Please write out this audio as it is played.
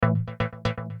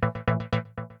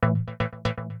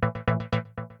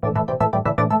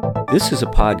This is a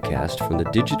podcast from the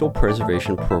Digital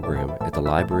Preservation Program at the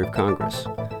Library of Congress.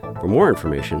 For more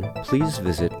information, please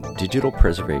visit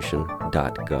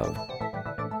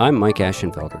digitalpreservation.gov. I'm Mike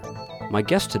Ashenfelder. My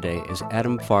guest today is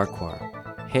Adam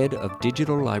Farquhar, Head of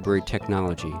Digital Library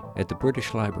Technology at the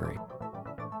British Library.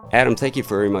 Adam, thank you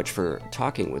very much for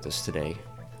talking with us today.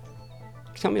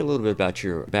 Tell me a little bit about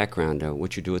your background,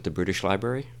 what you do at the British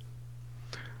Library.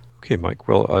 Okay, Mike.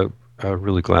 Well,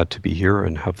 really glad to be here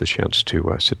and have the chance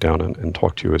to sit down and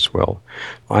talk to you as well.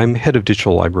 I'm Head of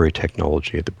Digital Library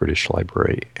Technology at the British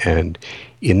Library, and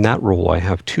in that role I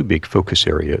have two big focus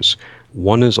areas.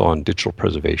 One is on digital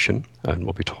preservation, and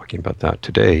we'll be talking about that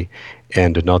today,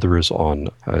 and another is on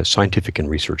scientific and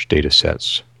research data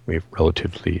sets. We've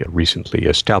relatively recently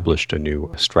established a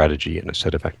new strategy and a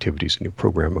set of activities, a new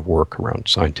program of work around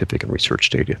scientific and research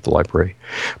data at the library.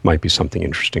 Might be something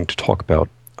interesting to talk about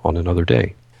on another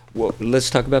day. Well, let's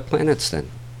talk about Planets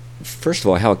then. First of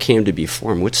all, how it came to be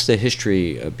formed. What's the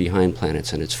history behind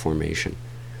Planets and its formation?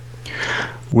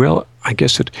 Well, I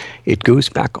guess it goes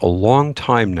back a long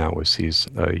time now as these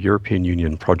European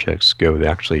Union projects go. They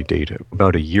actually date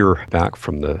about a year back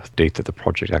from the date that the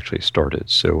project actually started.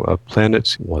 So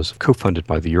Planets was co-funded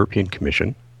by the European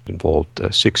Commission. It involved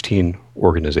 16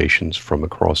 organizations from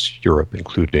across Europe,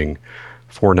 including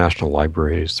 4 national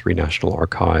libraries, 3 national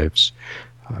archives,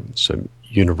 some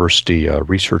university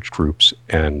research groups,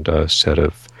 and a set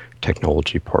of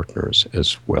technology partners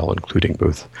as well, including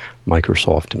both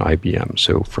Microsoft and IBM,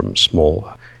 so from small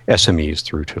SMEs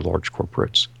through to large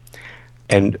corporates.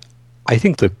 And I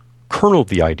think the kernel of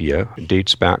the idea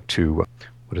dates back to,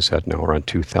 what is that now, around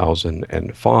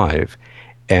 2005.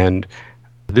 And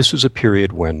this was a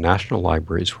period when national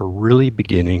libraries were really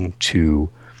beginning to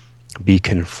be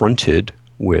confronted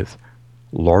with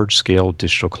large-scale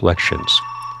digital collections.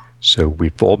 So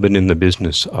we've all been in the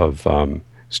business of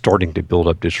starting to build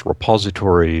up digital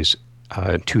repositories.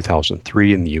 In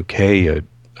 2003 in the UK,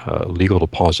 a Legal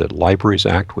Deposit Libraries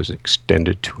Act was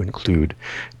extended to include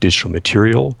digital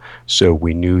material. So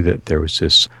we knew that there was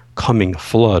this coming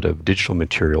flood of digital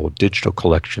material, digital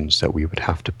collections that we would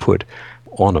have to put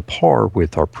on a par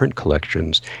with our print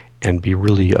collections and be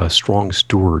really strong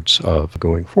stewards of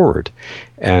going forward.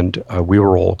 And we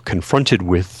were all confronted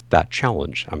with that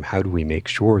challenge. How do we make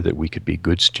sure that we could be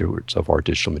good stewards of our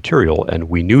digital material? And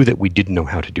we knew that we didn't know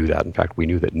how to do that. In fact, we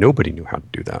knew that nobody knew how to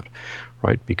do that,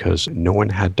 right? Because no one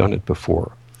had done it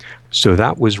before. So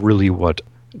that was really what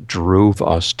drove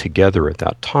us together at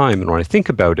that time. And when I think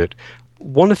about it,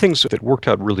 one of the things that worked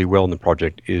out really well in the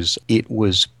project is it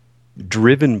was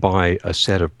driven by a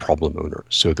set of problem owners,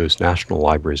 so those national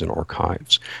libraries and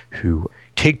archives who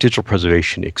take digital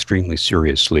preservation extremely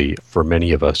seriously. For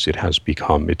many of us, it has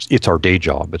become, it's our day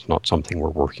job. It's not something we're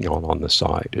working on the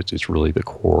side. It's really the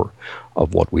core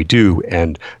of what we do.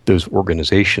 And those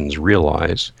organizations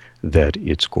realize that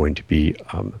it's going to be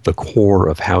the core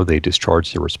of how they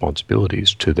discharge their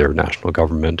responsibilities to their national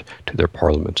government, to their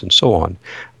parliaments, and so on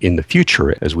in the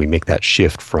future as we make that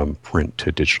shift from print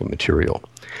to digital material.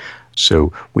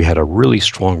 So we had a really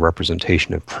strong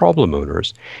representation of problem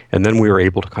owners, and then we were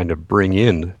able to kind of bring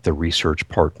in the research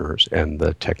partners and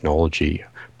the technology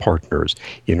partners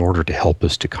in order to help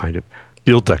us to kind of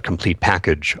build that complete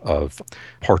package of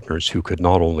partners who could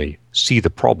not only see the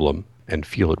problem and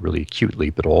feel it really acutely,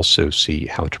 but also see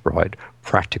how to provide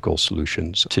practical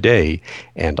solutions today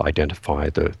and identify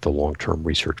the long-term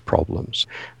research problems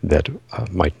that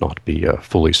might not be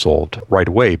fully solved right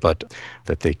away, but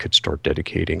that they could start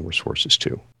dedicating resources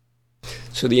to.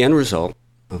 So the end result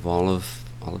of all of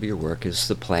your work is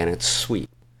the Planets Suite.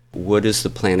 What is the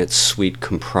Planets Suite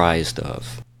comprised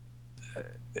of?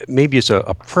 Maybe as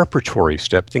a preparatory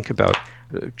step, think about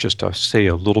just say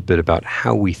a little bit about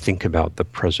how we think about the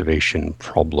preservation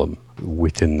problem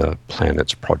within the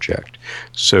Planets project.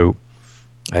 So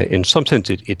in some sense,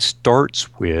 it starts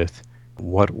with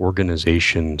what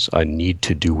organizations need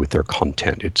to do with their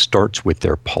content. It starts with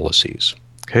their policies.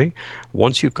 Okay.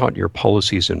 Once you've got your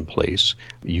policies in place,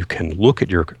 you can look at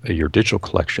your digital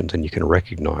collections and you can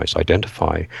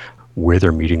identify where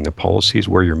they're meeting the policies,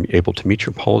 where you're able to meet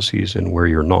your policies, and where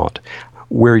you're not.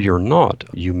 Where you're not,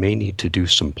 you may need to do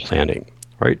some planning,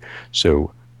 right?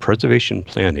 So preservation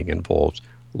planning involves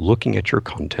looking at your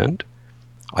content,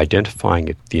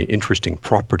 identifying the interesting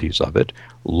properties of it,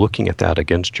 looking at that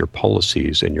against your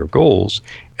policies and your goals,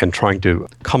 and trying to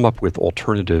come up with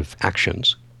alternative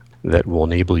actions that will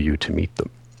enable you to meet them.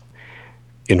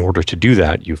 In order to do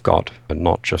that, you've got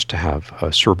not just to have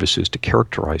services to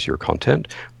characterize your content,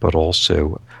 but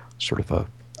also sort of a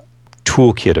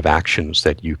toolkit of actions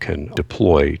that you can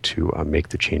deploy to make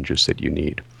the changes that you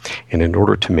need. And in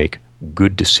order to make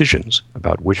good decisions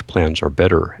about which plans are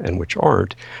better and which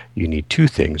aren't, you need two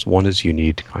things. One is you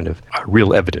need kind of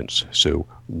real evidence. So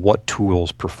what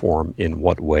tools perform in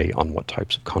what way on what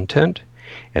types of content.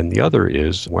 And the other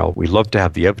is, well, we love to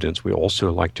have the evidence. We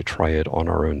also like to try it on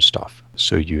our own stuff.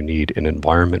 So you need an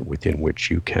environment within which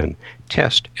you can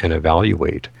test and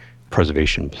evaluate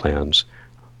preservation plans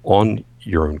on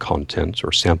your own contents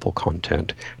or sample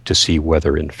content to see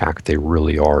whether in fact they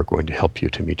really are going to help you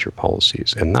to meet your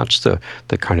policies. And that's the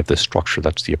kind of the structure,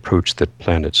 that's the approach that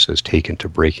Planets has taken to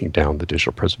breaking down the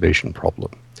digital preservation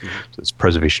problem. Mm-hmm. So it's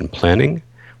preservation planning,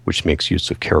 which makes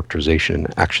use of characterization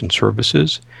and action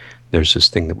services. There's this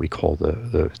thing that we call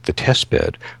the test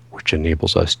bed, which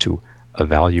enables us to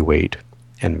evaluate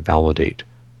and validate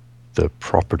the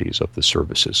properties of the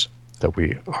services that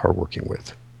we are working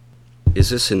with. Is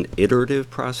this an iterative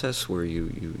process where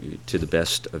you, to the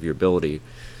best of your ability,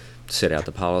 set out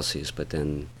the policies, but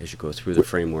then as you go through the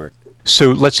framework?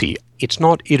 So let's see. It's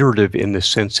not iterative in the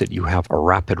sense that you have a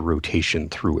rapid rotation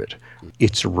through it.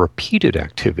 It's a repeated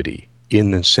activity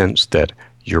in the sense that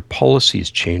your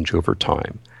policies change over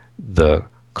time, the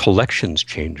collections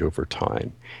change over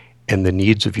time, and the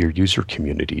needs of your user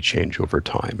community change over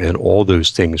time. And all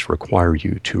those things require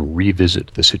you to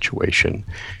revisit the situation,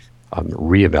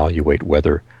 reevaluate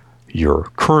whether your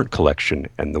current collection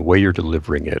and the way you're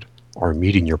delivering it are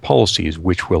meeting your policies,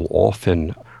 which will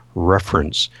often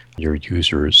reference your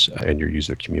users and your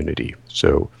user community.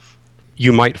 So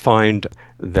you might find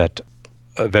that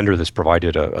a vendor that's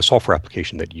provided a software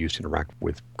application that you use to interact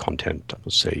with content,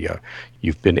 let's say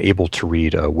you've been able to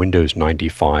read Windows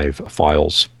 95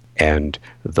 files, and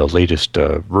the latest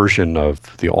version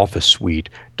of the Office suite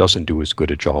doesn't do as good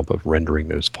a job of rendering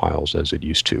those files as it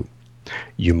used to.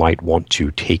 You might want to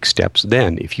take steps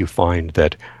then if you find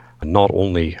that not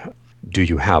only do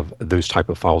you have those type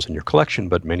of files in your collection,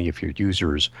 but many of your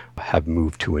users have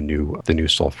moved to the new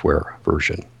software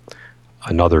version.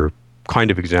 Another kind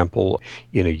of example,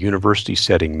 in a university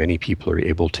setting, many people are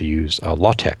able to use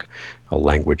LaTeX, a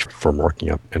language for marking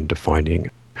up and defining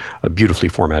beautifully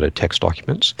formatted text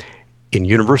documents. In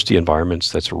university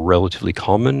environments, that's relatively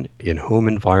common. In home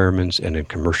environments and in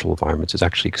commercial environments, it's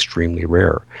actually extremely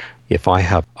rare. If I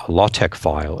have a LaTeX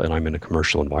file and I'm in a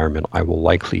commercial environment, I will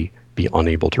likely be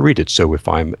unable to read it. So if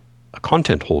I'm a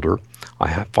content holder, I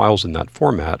have files in that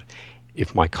format.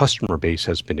 If my customer base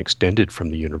has been extended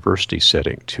from the university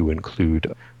setting to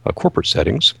include corporate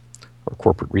settings or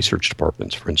corporate research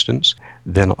departments, for instance,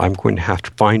 then I'm going to have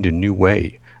to find a new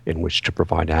way in which to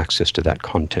provide access to that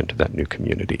content to that new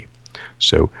community.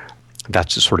 So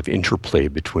that's a sort of interplay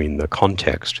between the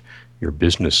context, your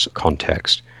business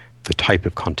context, the type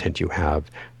of content you have,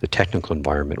 the technical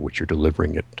environment which you're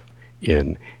delivering it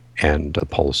in, and the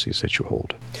policies that you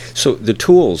hold. So the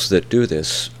tools that do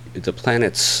this, the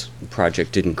Planets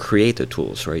project didn't create the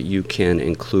tools, right? You can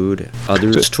include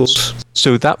others' tools?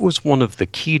 So that was one of the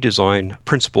key design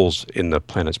principles in the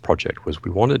Planets project, was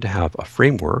we wanted to have a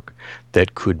framework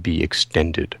that could be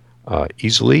extended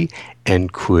easily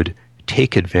and could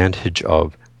take advantage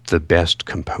of the best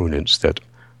components that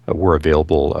were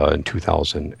available in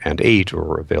 2008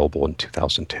 or available in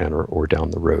 2010 or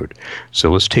down the road.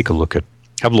 So let's have a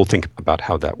little think about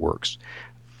how that works.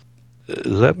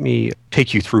 Let me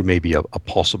take you through maybe a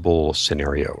possible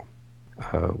scenario.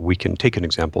 We can take an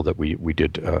example that we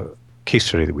did, a case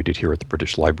study that we did here at the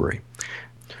British Library.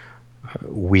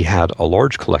 We had a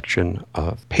large collection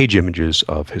of page images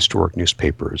of historic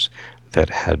newspapers that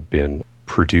had been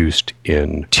produced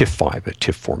in TIFF5, a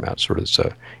TIFF format, sort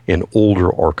of an older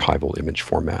archival image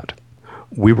format.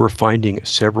 We were finding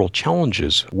several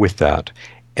challenges with that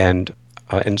and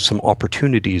some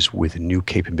opportunities with new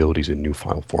capabilities in new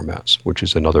file formats, which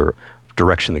is another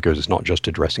direction that goes. It's not just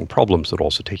addressing problems, but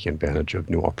also taking advantage of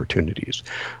new opportunities.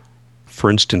 For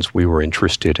instance, we were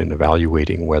interested in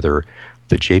evaluating whether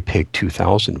the JPEG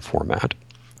 2000 format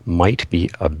might be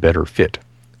a better fit.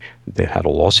 They had a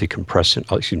lossless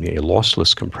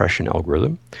compression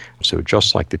algorithm. So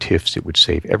just like the TIFFs, it would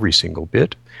save every single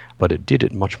bit, but it did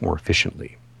it much more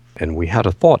efficiently. And we had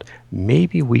a thought,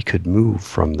 maybe we could move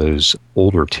from those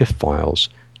older TIFF files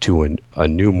to a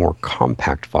new, more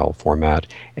compact file format,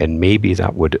 and maybe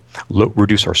that would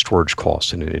reduce our storage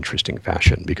costs in an interesting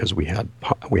fashion, because we have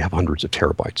hundreds of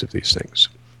terabytes of these things.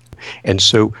 And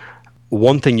so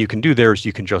one thing you can do there is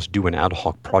you can just do an ad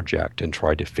hoc project and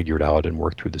try to figure it out and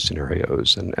work through the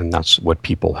scenarios, and that's what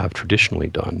people have traditionally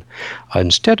done.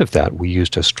 Instead of that, we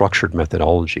used a structured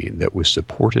methodology that was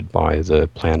supported by the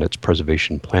Planet's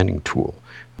preservation planning tool,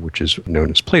 which is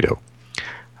known as Plato.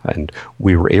 And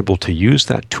we were able to use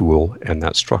that tool and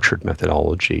that structured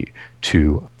methodology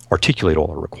to articulate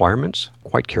all our requirements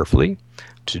quite carefully,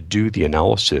 to do the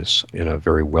analysis in a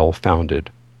very well-founded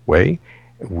way.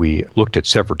 We looked at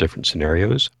several different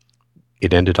scenarios.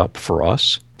 It ended up for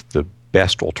us, the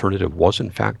best alternative was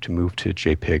in fact to move to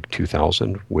JPEG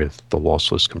 2000 with the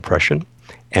lossless compression.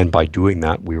 And by doing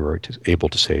that, we were able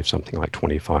to save something like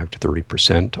 25 to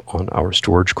 30% on our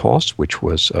storage costs, which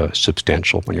was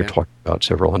substantial when you're talking about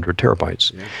several hundred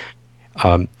terabytes.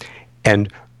 Yeah.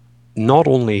 And not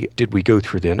only did we go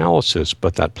through the analysis,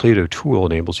 but that Plato tool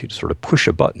enables you to sort of push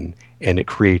a button and it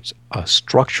creates a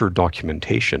structured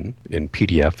documentation in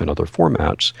PDF and other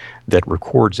formats that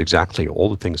records exactly all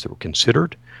the things that were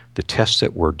considered, the tests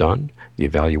that were done, the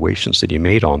evaluations that you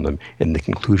made on them, and the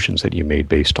conclusions that you made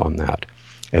based on that.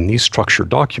 And these structured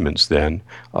documents then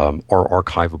are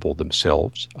archivable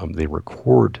themselves. They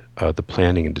record the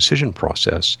planning and decision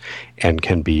process and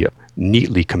can be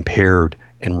neatly compared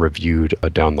and reviewed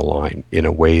down the line in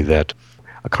a way that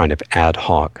a kind of ad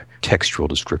hoc textual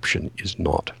description is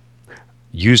not.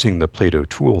 Using the Plato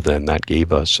tool then, that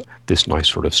gave us this nice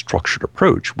sort of structured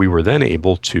approach. We were then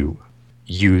able to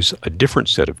use a different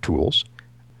set of tools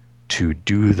to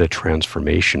do the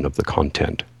transformation of the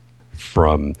content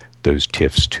from those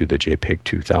TIFFs to the JPEG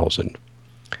 2000.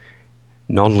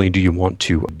 Not only do you want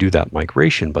to do that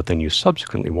migration, but then you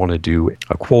subsequently want to do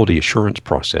a quality assurance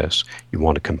process. You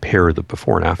want to compare the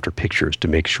before and after pictures to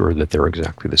make sure that they're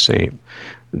exactly the same.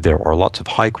 There are lots of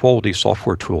high-quality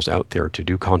software tools out there to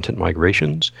do content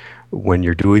migrations. When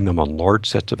you're doing them on large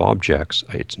sets of objects,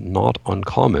 it's not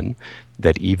uncommon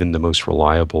that even the most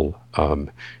reliable and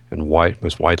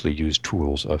most widely used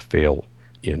tools fail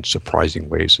in surprising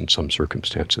ways in some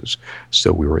circumstances.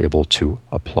 So we were able to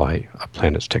apply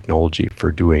Planet's technology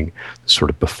for doing sort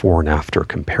of before and after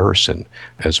comparison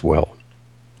as well.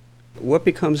 What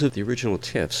becomes of the original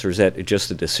TIFFs, or is that just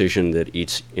a decision that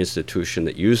each institution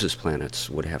that uses Planets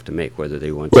would have to make, whether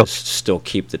they want to still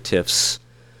keep the TIFFs?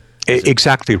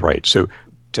 Exactly right. So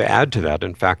to add to that,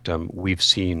 in fact, we've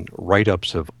seen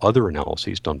write-ups of other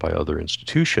analyses done by other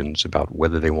institutions about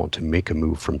whether they want to make a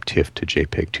move from TIFF to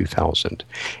JPEG 2000.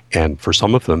 And for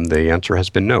some of them, the answer has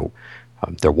been no.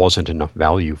 There wasn't enough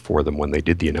value for them when they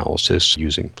did the analysis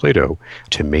using Plato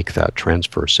to make that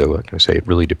transfer. So like I say, it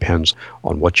really depends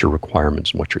on what your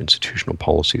requirements and what your institutional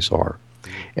policies are.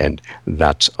 And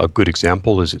that's a good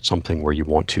example. Is it something where you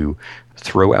want to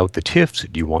throw out the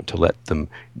TIFFs? Do you want to let them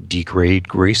degrade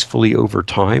gracefully over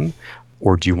time?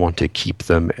 Or do you want to keep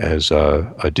them as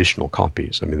additional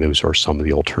copies? I mean, those are some of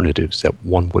the alternatives that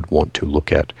one would want to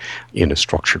look at in a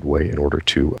structured way in order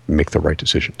to make the right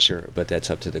decisions. Sure, but that's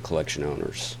up to the collection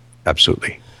owners.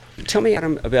 Absolutely. Tell me,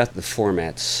 Adam, about the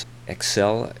formats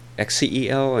XCEL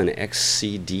and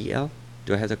XCDL.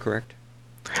 Do I have that correct?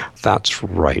 That's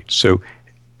right. So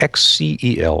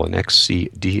XCEL and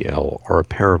XCDL are a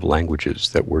pair of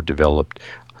languages that were developed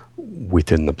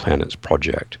within the Planets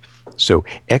project. So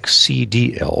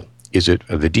XCDL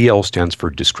the DL stands for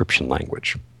description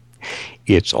language.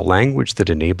 It's a language that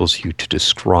enables you to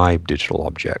describe digital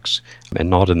objects, and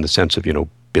not in the sense of,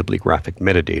 bibliographic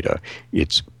metadata.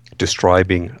 It's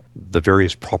describing the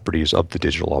various properties of the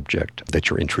digital object that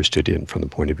you're interested in from the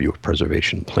point of view of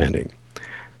preservation planning.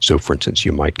 So, for instance,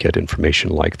 you might get information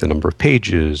like the number of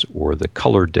pages, or the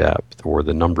color depth, or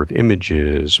the number of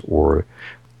images, or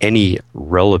any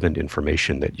relevant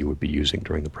information that you would be using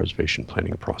during the preservation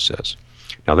planning process.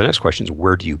 Now, the next question is,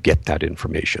 where do you get that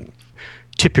information?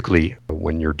 Typically,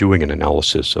 when you're doing an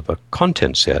analysis of a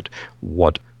content set,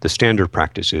 what the standard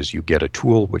practice is, you get a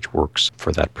tool which works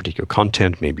for that particular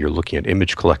content. Maybe you're looking at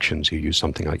image collections. You use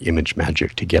something like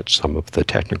ImageMagick to get some of the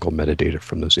technical metadata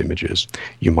from those images.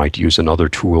 You might use another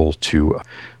tool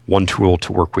one tool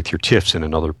to work with your TIFFs and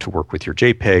another to work with your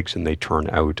JPEGs, and they turn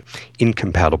out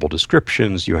incompatible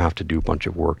descriptions. You have to do a bunch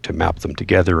of work to map them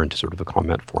together into sort of a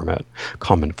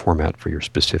common format for your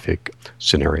specific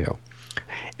scenario.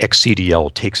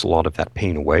 XCDL takes a lot of that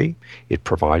pain away. It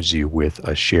provides you with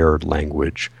a shared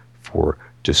language for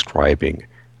describing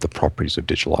the properties of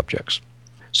digital objects.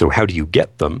 So how do you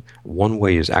get them? One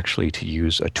way is actually to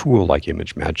use a tool like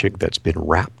ImageMagick that's been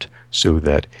wrapped so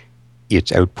that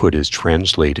its output is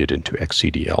translated into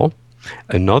XCDL.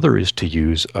 Another is to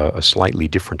use a slightly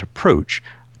different approach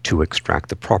to extract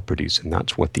the properties, and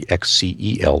that's what the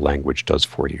XCEL language does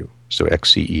for you. So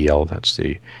XCEL, that's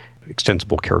the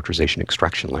Extensible Characterization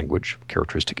Extraction Language,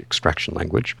 Characteristic Extraction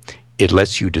Language. It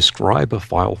lets you describe a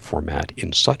file format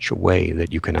in such a way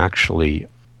that you can actually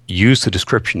use the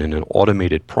description in an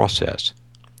automated process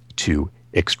to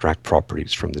extract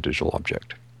properties from the digital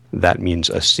object. That means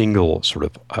a single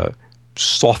sort of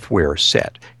software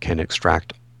set can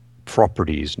extract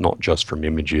properties not just from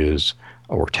images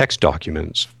or text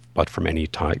documents but from any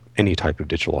type of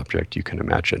digital object you can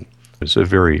imagine. It's a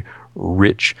very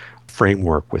rich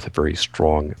framework with a very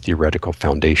strong theoretical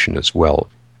foundation as well.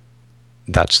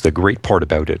 That's the great part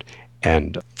about it.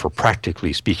 And for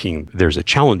practically speaking, there's a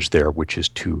challenge there, which is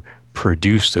to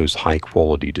produce those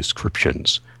high-quality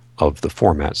descriptions of the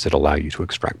formats that allow you to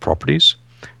extract properties.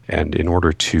 And in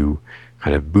order to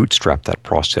kind of bootstrap that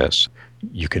process,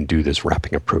 you can do this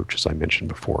wrapping approach, as I mentioned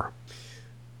before.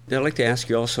 Now, I'd like to ask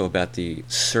you also about the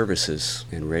services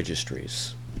and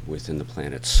registries within the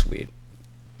Planet suite.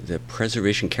 The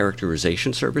preservation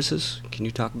characterization services, can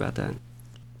you talk about that?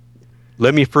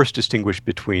 Let me first distinguish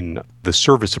between the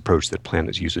service approach that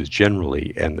Planet uses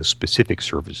generally and the specific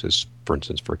services, for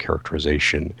instance, for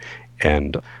characterization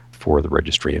and for the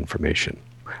registry information.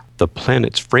 The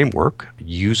Planet's framework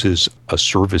uses a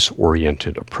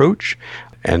service-oriented approach,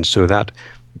 and so that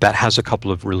has a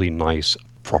couple of really nice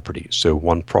properties. So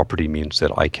one property means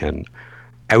that I can,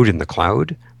 out in the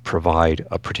cloud, provide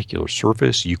a particular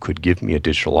service. You could give me a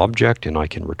digital object and I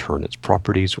can return its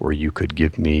properties, or you could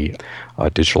give me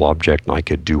a digital object and I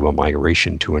could do a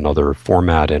migration to another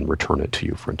format and return it to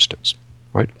you, for instance,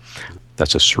 right?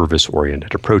 That's a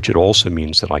service-oriented approach. It also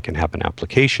means that I can have an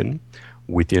application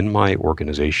within my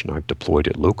organization. I've deployed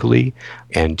it locally,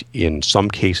 and in some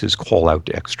cases call out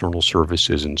to external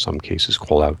services, in some cases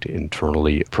call out to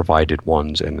internally provided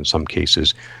ones, and in some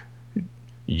cases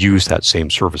use that same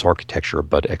service architecture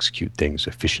but execute things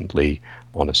efficiently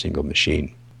on a single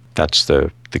machine. That's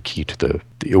the key to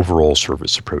the overall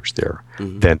service approach there.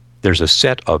 Mm-hmm. Then there's a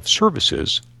set of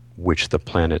services which the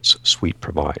Planet's suite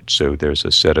provides. So there's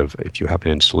a set of, if you have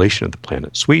an installation of the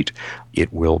Planet suite,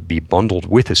 it will be bundled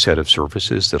with a set of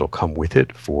services that'll come with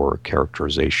it for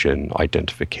characterization,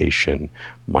 identification,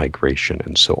 migration,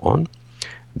 and so on.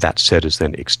 That set is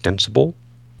then extensible.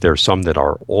 There are some that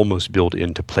are almost built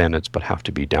into Planets but have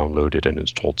to be downloaded and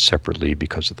installed separately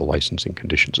because of the licensing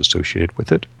conditions associated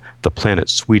with it. The Planet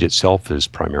suite itself is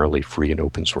primarily free and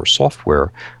open source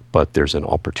software, but there's an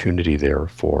opportunity there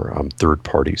for third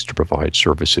parties to provide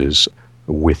services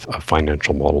with a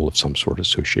financial model of some sort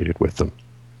associated with them.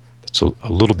 So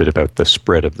a little bit about the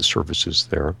spread of the services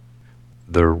there.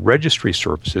 The registry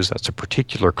services, that's a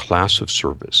particular class of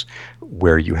service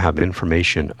where you have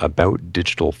information about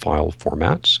digital file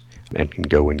formats and can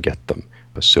go and get them.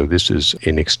 So this is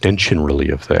an extension really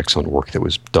of the excellent work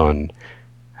that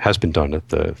has been done at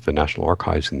the National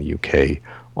Archives in the UK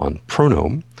on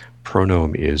Pronome.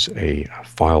 Pronome is a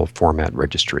file format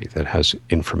registry that has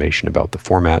information about the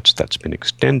formats that's been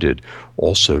extended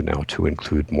also now to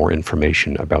include more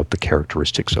information about the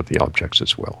characteristics of the objects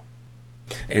as well.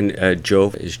 And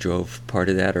Jove, is Jove part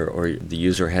of that, or the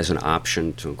user has an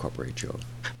option to incorporate Jove?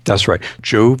 That's right.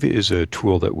 Jove is a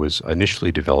tool that was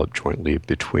initially developed jointly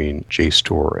between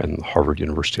JSTOR and the Harvard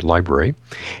University Library,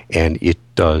 and it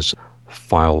does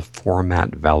file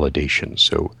format validation.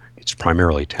 So its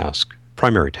primary task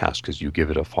is you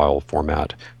give it a file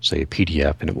format, say a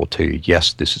PDF, and it will tell you,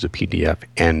 yes, this is a PDF,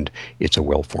 and it's a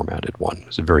well-formatted one.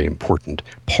 It's a very important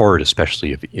part,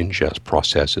 especially of the ingest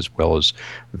process, as well as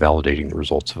validating the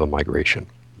results of a migration.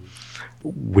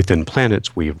 Within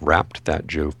Planets, we've wrapped that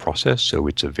Jove process, so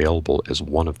it's available as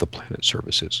one of the Planet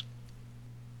services.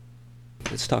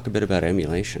 Let's talk a bit about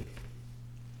emulation.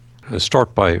 I'll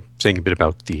start by saying a bit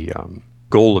about the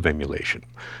goal of emulation.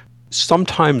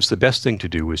 Sometimes the best thing to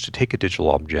do is to take a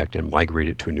digital object and migrate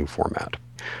it to a new format.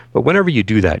 But whenever you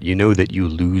do that, you know that you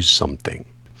lose something.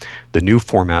 The new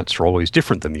formats are always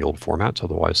different than the old formats,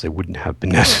 otherwise they wouldn't have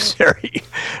been necessary.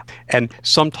 And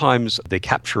sometimes they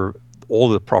capture all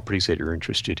the properties that you're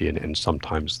interested in, and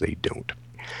sometimes they don't.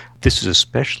 This is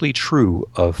especially true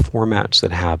of formats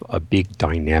that have a big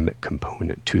dynamic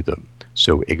component to them.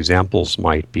 So examples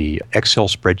might be Excel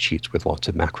spreadsheets with lots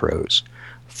of macros,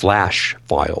 Flash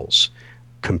files,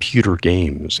 computer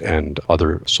games, and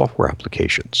other software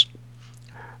applications.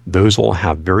 Those all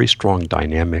have very strong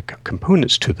dynamic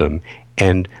components to them,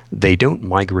 and they don't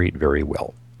migrate very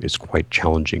well. It's quite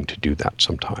challenging to do that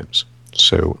sometimes.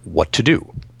 So what to do?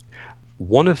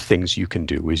 One of the things you can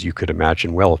do is you could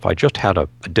imagine, well, if I just had a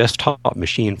desktop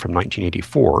machine from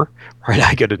 1984, right,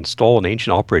 I could install an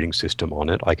ancient operating system on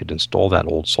it, I could install that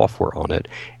old software on it,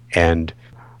 and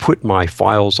put my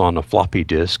files on a floppy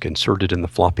disk, insert it in the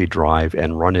floppy drive,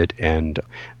 and run it, and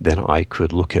then I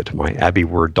could look at my Abbey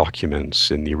Word documents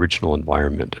in the original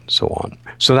environment and so on.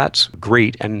 So that's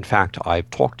great, and in fact, I've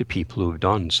talked to people who have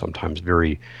done sometimes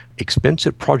very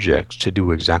expensive projects to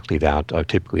do exactly that,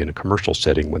 typically in a commercial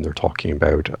setting when they're talking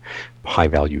about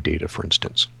high-value data, for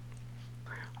instance.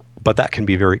 But that can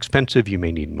be very expensive. You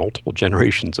may need multiple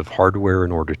generations of hardware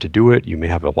in order to do it. You may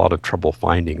have a lot of trouble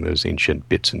finding those ancient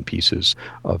bits and pieces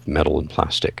of metal and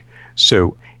plastic.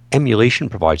 So emulation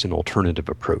provides an alternative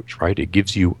approach, right? It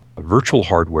gives you a virtual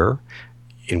hardware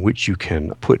in which you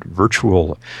can put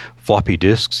virtual floppy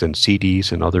disks and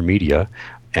CDs and other media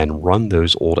and run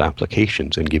those old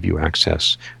applications and give you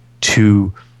access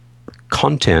to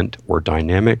content or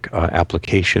dynamic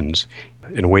applications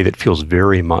in a way that feels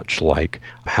very much like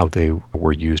how they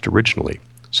were used originally.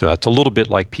 So that's a little bit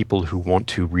like people who want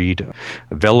to read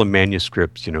vellum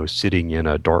manuscripts, sitting in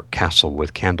a dark castle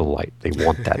with candlelight. They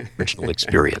want that original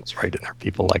experience, right? And there are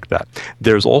people like that.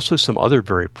 There's also some other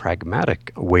very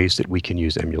pragmatic ways that we can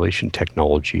use emulation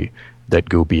technology that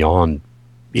go beyond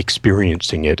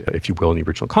experiencing it, if you will, in the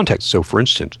original context. So for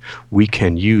instance, we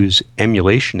can use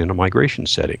emulation in a migration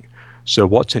setting. So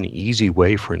what's an easy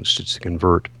way, for instance, to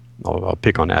convert, I'll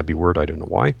pick on Abbey Word, I don't know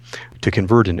why, to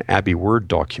convert an Abbey Word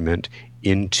document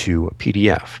into a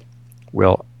PDF?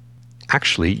 Well,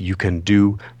 actually, you can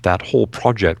do that whole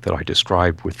project that I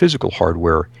described with physical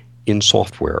hardware in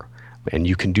software. And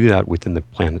you can do that within the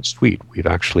Planet Suite. We've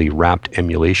actually wrapped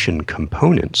emulation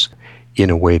components in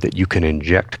a way that you can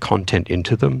inject content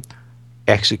into them,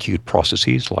 execute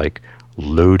processes like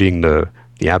loading the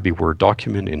Abbey Word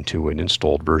document into an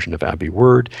installed version of Abbey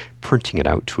Word, printing it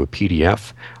out to a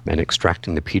PDF, and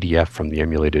extracting the PDF from the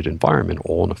emulated environment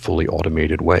all in a fully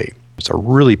automated way. It's a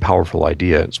really powerful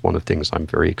idea. It's one of the things I'm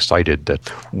very excited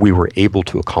that we were able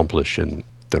to accomplish in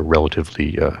the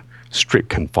relatively strict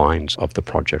confines of the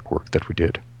project work that we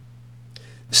did.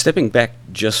 Stepping back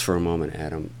just for a moment,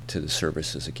 Adam, to the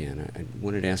services again, I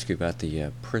wanted to ask you about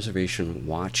the Preservation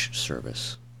Watch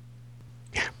service.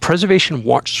 Preservation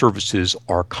Watch services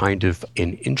are kind of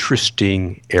an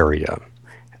interesting area.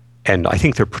 And I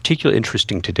think they're particularly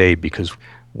interesting today because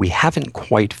we haven't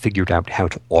quite figured out how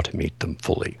to automate them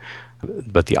fully.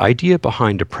 But the idea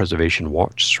behind a Preservation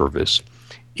Watch service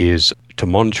is to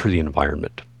monitor the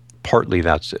environment. Partly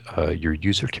that's your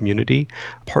user community,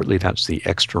 partly that's the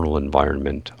external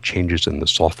environment, changes in the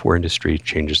software industry,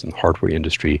 changes in the hardware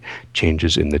industry,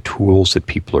 changes in the tools that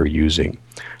people are using.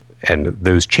 And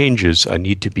those changes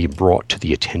need to be brought to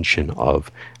the attention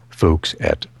of folks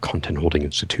at content holding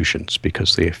institutions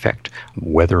because they affect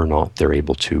whether or not they're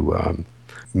able to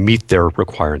meet their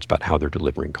requirements about how they're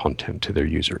delivering content to their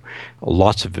user.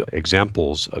 Lots of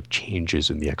examples of changes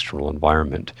in the external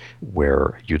environment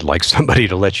where you'd like somebody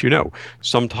to let you know.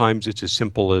 Sometimes it's as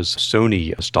simple as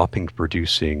Sony stopping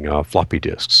producing floppy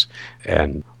disks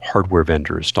and hardware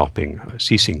vendors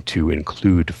ceasing to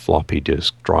include floppy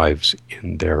disk drives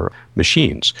in their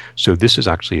machines. So this is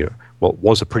actually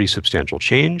was a pretty substantial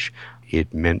change.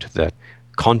 It meant that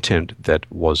content that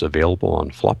was available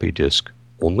on floppy disk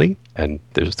only, and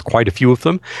there's quite a few of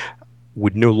them,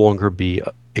 would no longer be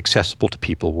accessible to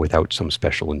people without some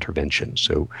special intervention.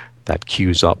 So that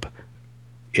queues up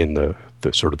in the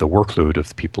sort of the workload of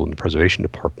the people in the preservation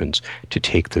departments to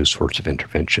take those sorts of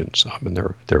interventions. And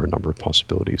there are a number of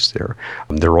possibilities there.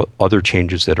 There are other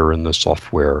changes that are in the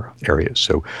software area.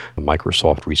 So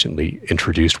Microsoft recently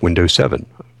introduced Windows 7,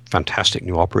 fantastic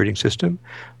new operating system,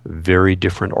 very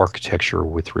different architecture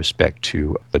with respect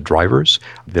to the drivers.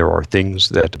 There are things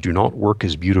that do not work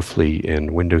as beautifully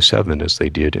in Windows 7 as they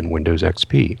did in Windows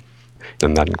XP.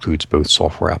 And that includes both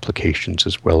software applications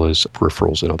as well as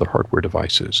peripherals and other hardware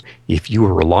devices. If you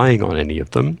are relying on any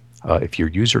of them, if your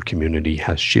user community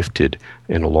has shifted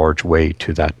in a large way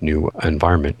to that new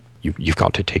environment, you've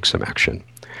got to take some action.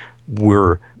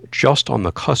 We're just on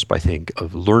the cusp, I think,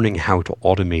 of learning how to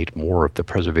automate more of the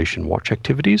Preservation Watch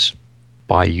activities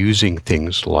by using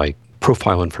things like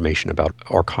profile information about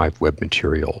archived web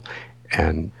material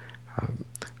and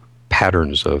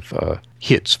patterns of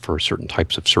hits for certain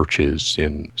types of searches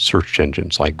in search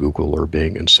engines like Google or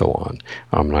Bing and so on.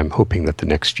 And I'm hoping that the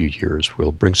next few years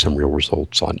will bring some real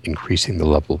results on increasing the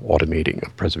level of automating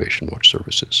of Preservation Watch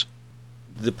services.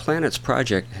 The Planets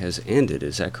project has ended,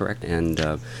 is that correct? And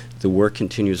the work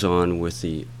continues on with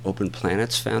the Open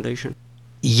Planets Foundation?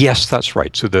 Yes, that's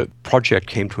right. So the project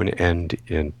came to an end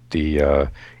in the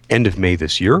end of May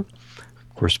this year.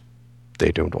 Of course,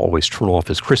 they don't always turn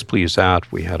off as crisply as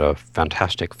that. We had a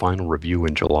fantastic final review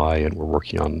in July, and we're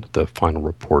working on the final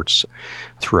reports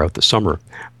throughout the summer.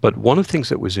 But one of the things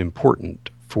that was important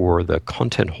for the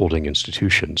content holding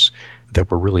institutions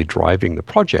that were really driving the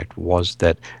project was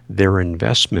that their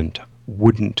investment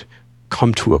wouldn't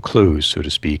come to a close, so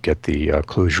to speak, at the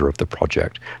closure of the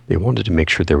project. They wanted to make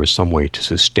sure there was some way to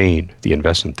sustain the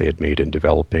investment they had made in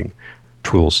developing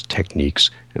tools,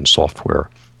 techniques, and software.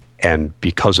 And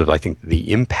because of, I think,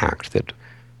 the impact that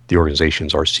the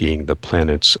organizations are seeing the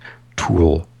Planet's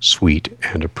tool suite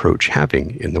and approach having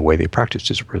in the way they practice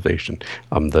digital preservation.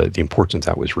 The importance of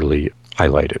that was really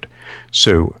highlighted.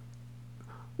 So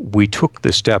we took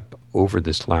the step over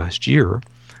this last year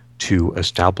to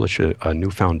establish a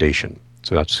new foundation.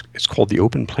 So it's called the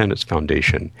Open Planets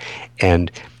Foundation,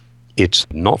 and it's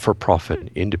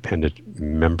not-for-profit, independent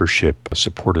membership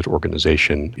supported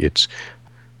organization. It's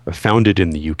founded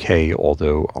in the UK,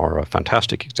 although our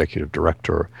fantastic executive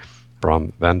director,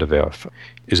 Bram van der Werf,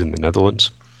 is in the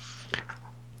Netherlands.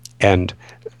 And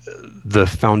the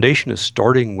foundation is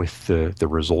starting with the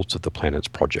results of the Planets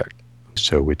Project.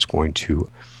 So it's going to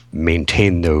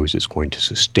maintain those, it's going to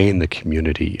sustain the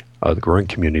community, the growing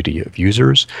community of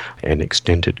users, and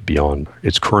extend it beyond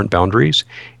its current boundaries.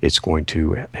 It's going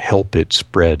to help it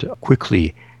spread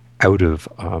quickly out of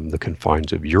the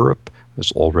confines of Europe.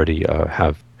 It's already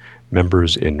have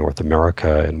members in North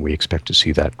America, and we expect to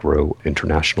see that grow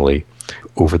internationally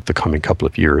over the coming couple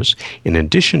of years. In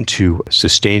addition to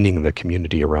sustaining the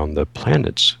community around the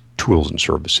planet's tools and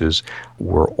services,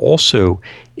 we're also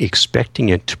expecting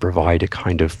it to provide a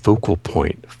kind of focal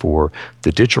point for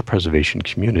the digital preservation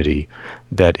community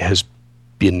that has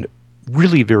been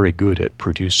really very good at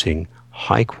producing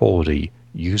high quality,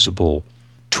 usable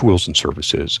tools and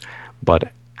services,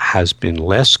 but has been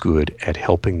less good at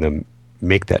helping them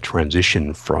make that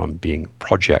transition from being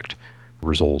project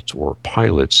results or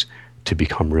pilots to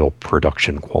become real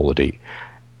production quality.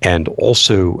 And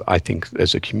also, I think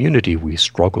as a community, we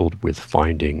struggled with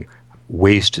finding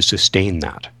ways to sustain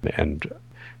that and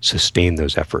sustain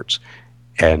those efforts.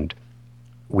 And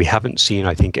we haven't seen,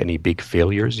 I think, any big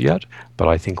failures yet, but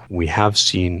I think we have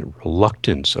seen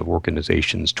reluctance of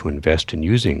organizations to invest in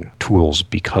using tools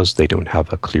because they don't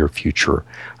have a clear future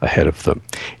ahead of them.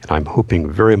 And I'm hoping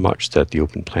very much that the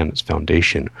Open Planets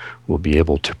Foundation will be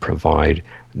able to provide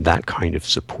that kind of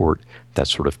support, that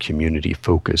sort of community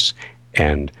focus,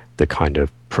 and the kind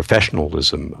of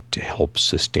professionalism to help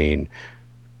sustain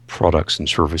products and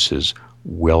services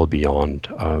well beyond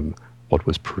what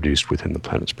was produced within the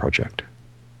Planets Project.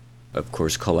 Of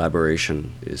course,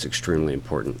 collaboration is extremely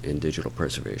important in digital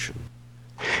preservation.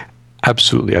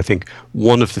 Absolutely. I think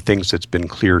one of the things that's been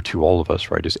clear to all of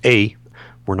us, right, is A,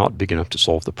 we're not big enough to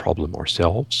solve the problem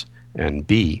ourselves, and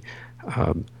B,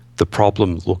 the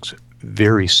problem looks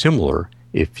very similar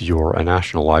if you're a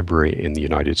national library in the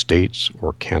United States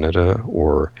or Canada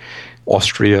or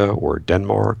Austria or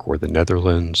Denmark or the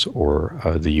Netherlands or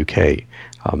the UK.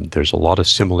 There's a lot of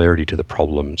similarity to the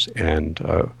problems, and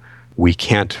we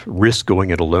can't risk going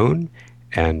it alone,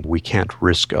 and we can't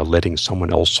risk letting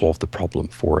someone else solve the problem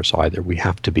for us either. We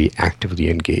have to be actively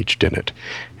engaged in it.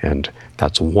 And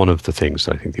that's one of the things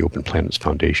that I think the Open Planets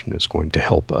Foundation is going to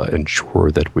help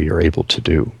ensure that we are able to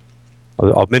do.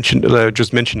 I'll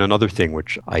just mention another thing,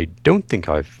 which I don't think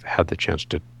I've had the chance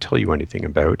to tell you anything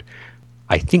about.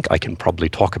 I think I can probably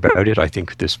talk about it. I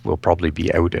think this will probably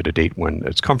be out at a date when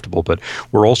it's comfortable, but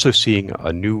we're also seeing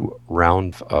a new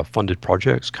round of funded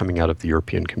projects coming out of the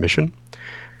European Commission.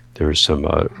 There's some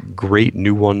great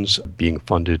new ones being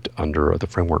funded under the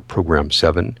Framework Program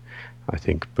 7. I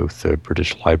think both the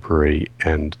British Library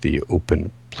and the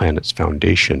Open Planets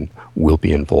Foundation will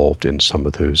be involved in some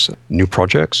of those new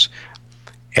projects.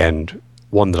 And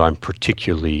one that I'm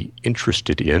particularly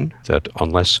interested in, that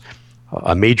unless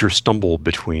a major stumble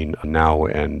between now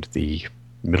and the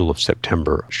middle of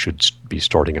September should be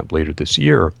starting up later this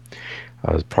year,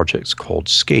 the project's called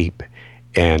SCAPE,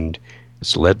 and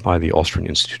it's led by the Austrian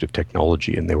Institute of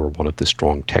Technology, and they were one of the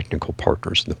strong technical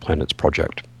partners in the Planets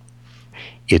Project.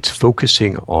 It's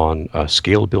focusing on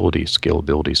scalability.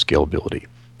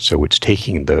 So it's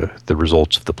taking the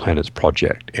results of the Planets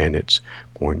Project, and it's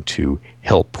going to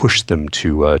help push them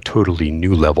to a totally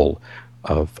new level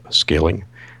of scaling,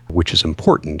 which is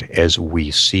important as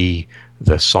we see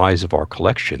the size of our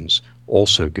collections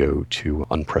also go to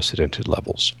unprecedented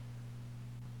levels.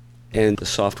 And the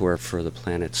software for the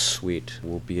Planets Suite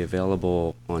will be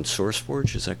available on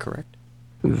SourceForge, is that correct?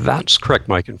 That's correct,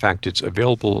 Mike. In fact, it's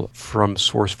available from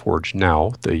SourceForge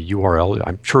now. The URL,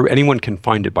 I'm sure anyone can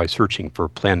find it by searching for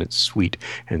Planets Suite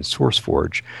and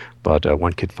SourceForge, but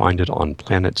one can find it on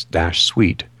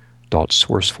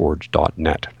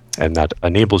planets-suite.sourceforge.net. And that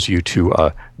enables you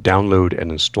to download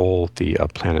and install the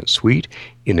Planet Suite.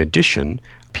 In addition,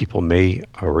 people may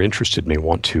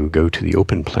want to go to the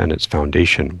Open Planets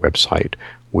Foundation website,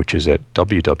 which is at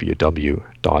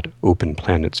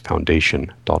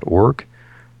www.openplanetsfoundation.org.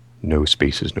 No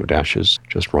spaces, no dashes,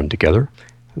 just run together.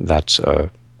 That's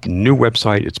a new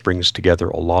website. It brings together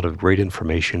a lot of great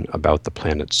information about the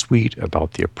Planet Suite,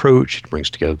 about the approach. It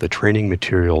brings together the training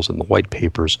materials and the white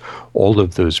papers, all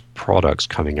of those products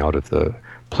coming out of the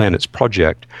Planets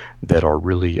project that are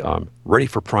really ready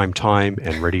for prime time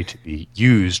and ready to be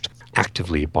used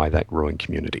actively by that growing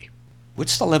community.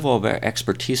 What's the level of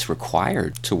expertise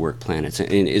required to work Planets?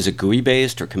 And is it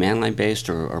GUI-based or command line-based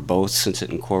or both, since it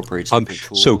incorporates different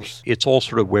tools? So it's all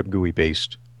sort of web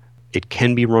GUI-based. It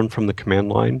can be run from the command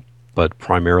line, but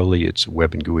primarily it's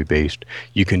web and GUI-based.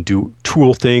 You can do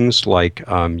tool things like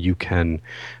you can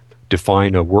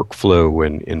define a workflow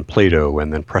in Plato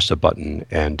and then press a button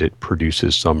and it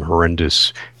produces some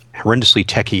horrendously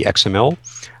techy XML,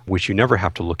 which you never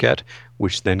have to look at,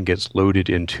 which then gets loaded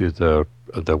into the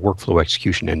workflow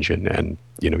execution engine, and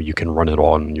you can run it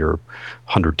on your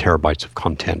 100 terabytes of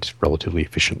content relatively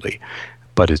efficiently.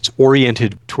 But it's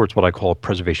oriented towards what I call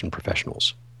preservation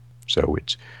professionals. So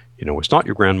it's it's not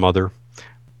your grandmother,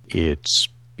 it's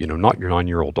not your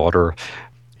 9-year-old daughter.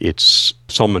 It's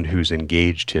someone who's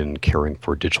engaged in caring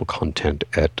for digital content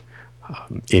at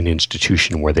an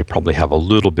institution where they probably have a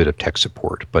little bit of tech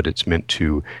support, but it's meant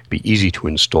to be easy to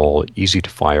install, easy to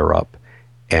fire up,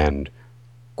 and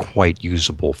quite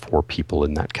usable for people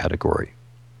in that category.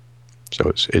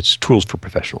 So it's tools for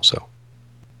professionals. So.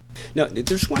 Now,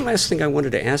 there's one last thing I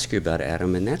wanted to ask you about,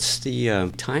 Adam, and that's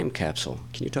the time capsule.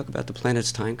 Can you talk about the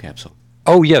Planet's time capsule?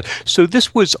 Oh, yeah. So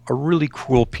this was a really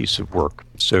cool piece of work.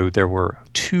 So there were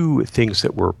two things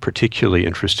that were particularly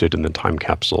interesting about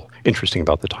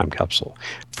the time capsule.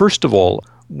 First of all,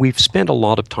 we've spent a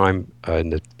lot of time in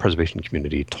the preservation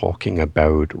community talking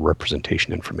about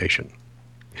representation information.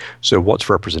 So what's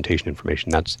representation information?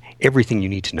 That's everything you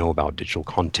need to know about digital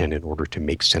content in order to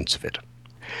make sense of it.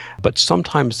 But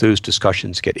sometimes those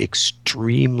discussions get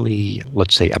extremely,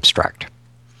 let's say, abstract.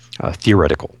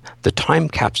 Theoretical. The time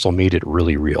capsule made it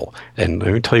really real. And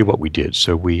let me tell you what we did.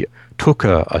 So we took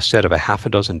a set of a half a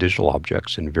dozen digital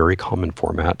objects in very common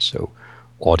formats, so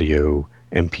audio,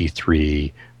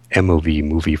 MP3, MOV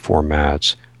movie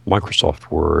formats, Microsoft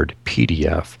Word,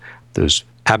 PDF, those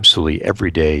absolutely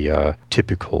everyday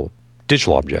typical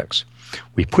digital objects.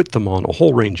 We put them on a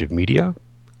whole range of media,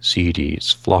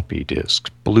 CDs, floppy disks,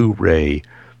 Blu-ray,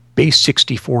 base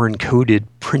 64 encoded,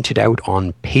 printed out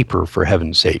on paper, for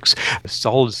heaven's sakes,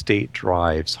 solid state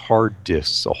drives, hard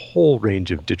disks, a whole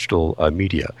range of digital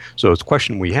media. So the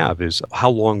question we have is, how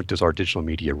long does our digital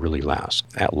media really last?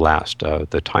 At last,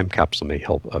 the time capsule may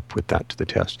help put that to the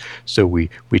test. So we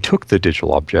took the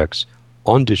digital objects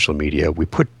on digital media, we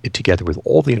put it together with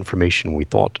all the information we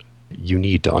thought you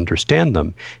need to understand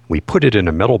them, we put it in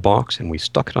a metal box and we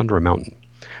stuck it under a mountain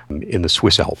in the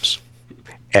Swiss Alps.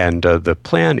 And the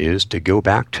plan is to go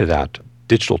back to that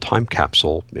digital time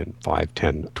capsule in 5,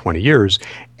 10, 20 years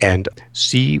and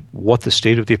see what the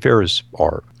state of the affairs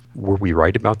are. Were we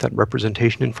right about that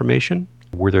representation information?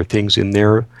 Were there things in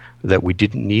there that we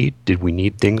didn't need? Did we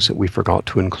need things that we forgot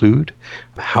to include?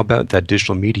 How about that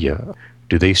digital media?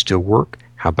 Do they still work?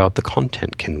 How about the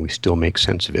content? Can we still make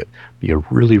sense of it? Be a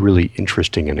really, really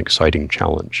interesting and exciting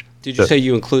challenge. Did you say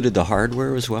you included the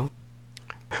hardware as well?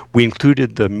 We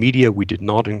included the media. We did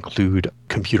not include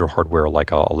computer hardware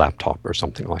like a laptop or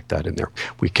something like that in there.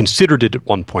 We considered it at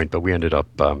one point, but we ended up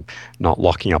not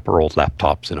locking up our old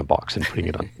laptops in a box and putting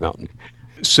it on the mountain.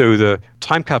 So the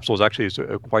time capsule is actually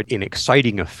quite an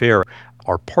exciting affair.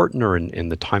 Our partner in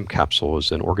the time capsule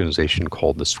is an organization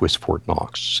called the Swiss Fort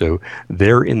Knox. So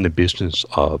they're in the business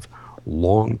of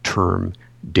long-term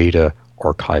data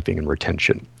archiving and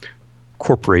retention.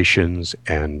 Corporations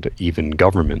and even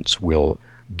governments will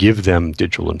give them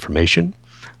digital information.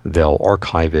 They'll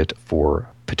archive it for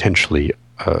potentially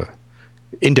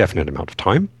indefinite amount of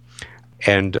time.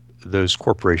 And those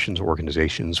corporations or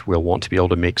organizations will want to be able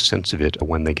to make sense of it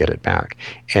when they get it back.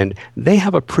 And they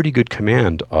have a pretty good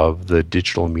command of the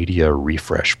digital media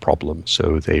refresh problem.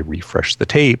 So they refresh the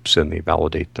tapes and they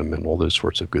validate them and all those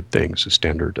sorts of good things,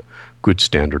 excellent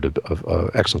standard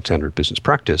of business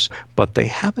practice. But they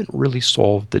haven't really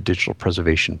solved the digital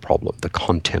preservation problem, the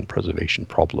content preservation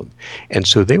problem. And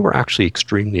so they were actually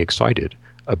extremely excited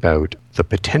about the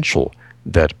potential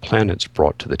that Planets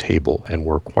brought to the table, and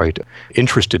were quite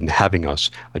interested in having us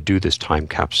do this time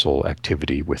capsule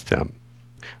activity with them.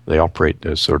 They operate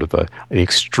as sort of an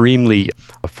extremely,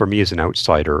 for me as an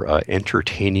outsider,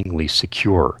 entertainingly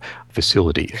secure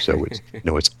facility. So it's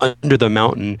it's under the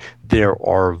mountain. There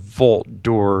are vault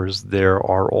doors. There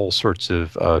are all sorts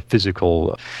of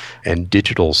physical and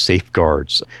digital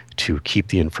safeguards to keep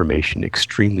the information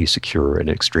extremely secure and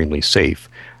extremely safe.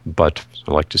 But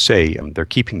I like to say they're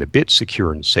keeping the bits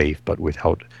secure and safe, but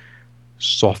without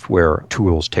software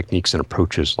tools, techniques, and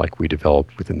approaches like we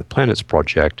developed within the Planets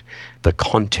project, the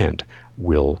content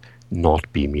will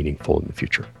not be meaningful in the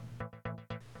future.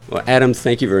 Well, Adam,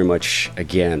 thank you very much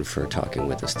again for talking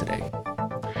with us today.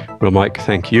 Well, Mike,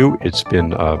 thank you. It's been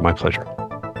my pleasure.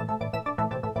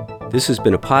 This has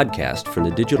been a podcast from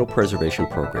the Digital Preservation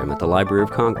Program at the Library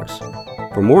of Congress.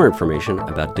 For more information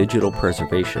about digital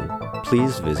preservation,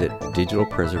 please visit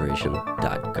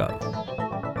digitalpreservation.gov.